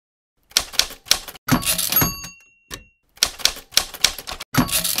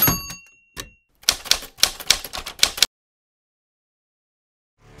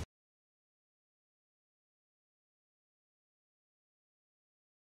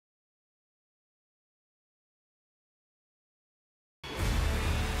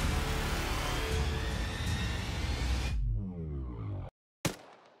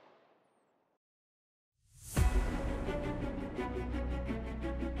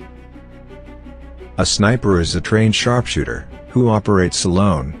A sniper is a trained sharpshooter, who operates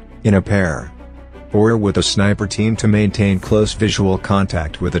alone, in a pair, or with a sniper team to maintain close visual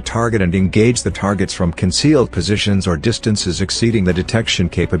contact with a target and engage the targets from concealed positions or distances exceeding the detection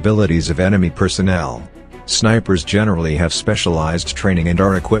capabilities of enemy personnel. Snipers generally have specialized training and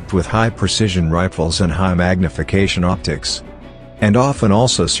are equipped with high-precision rifles and high-magnification optics, and often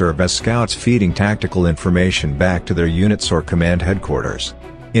also serve as scouts feeding tactical information back to their units or command headquarters.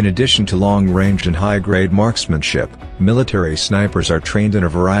 In addition to long-range and high-grade marksmanship, military snipers are trained in a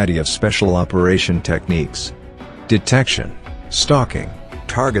variety of special operation techniques: detection, stalking,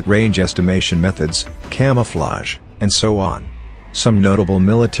 target range estimation methods, camouflage, and so on. Some notable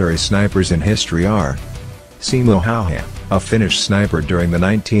military snipers in history are Simo Häyhä, a Finnish sniper during the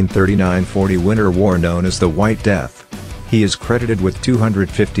 1939-40 Winter War known as the White Death. He is credited with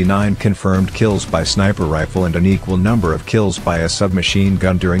 259 confirmed kills by sniper rifle and an equal number of kills by a submachine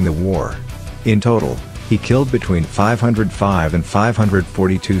gun during the war. In total, he killed between 505 and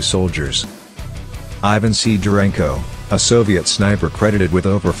 542 soldiers. Ivan Sidorenko, a Soviet sniper credited with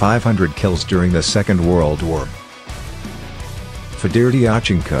over 500 kills during the Second World War. Fyodor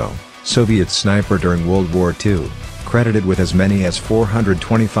Dyachenko, Soviet sniper during World War II, credited with as many as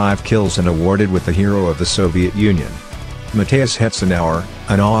 425 kills and awarded with the Hero of the Soviet Union. Matthias Hetzenauer,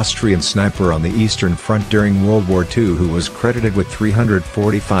 an Austrian sniper on the Eastern Front during World War II who was credited with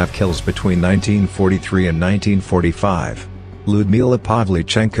 345 kills between 1943 and 1945. Lyudmila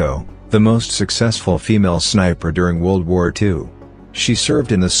Pavlychenko, the most successful female sniper during World War II. She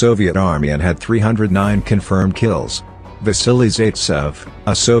served in the Soviet Army and had 309 confirmed kills. Vasily Zaitsev,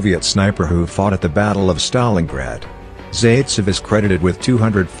 a Soviet sniper who fought at the Battle of Stalingrad. Zaitsev is credited with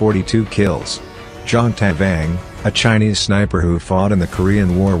 242 kills. Zhang Tavang, a Chinese sniper who fought in the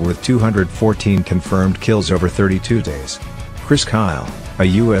Korean War with 214 confirmed kills over 32 days. Chris Kyle, a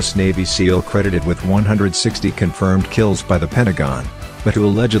U.S. Navy SEAL credited with 160 confirmed kills by the Pentagon, but who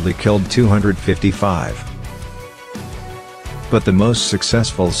allegedly killed 255. But the most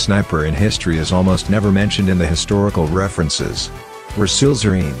successful sniper in history is almost never mentioned in the historical references: Rasoul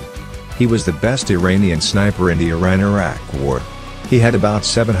Zarrin. He was the best Iranian sniper in the Iran-Iraq War. He had about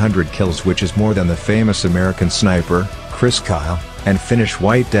 700 kills, which is more than the famous American sniper, Chris Kyle, and Finnish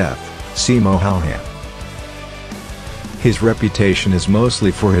White Death, Simo Häyhä. His reputation is mostly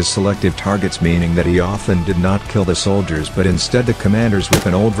for his selective targets, meaning that he often did not kill the soldiers but instead the commanders with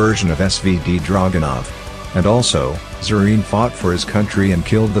an old version of SVD Dragunov. And also, Zarrin fought for his country and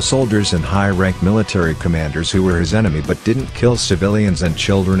killed the soldiers and high-rank military commanders who were his enemy but didn't kill civilians and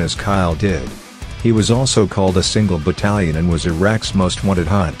children as Kyle did. He was also called a single battalion and was Iraq's most wanted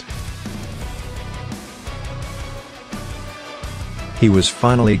hunt. He was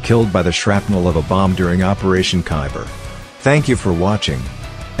finally killed by the shrapnel of a bomb during Operation Khyber. Thank you for watching.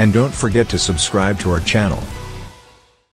 And don't forget to subscribe to our channel.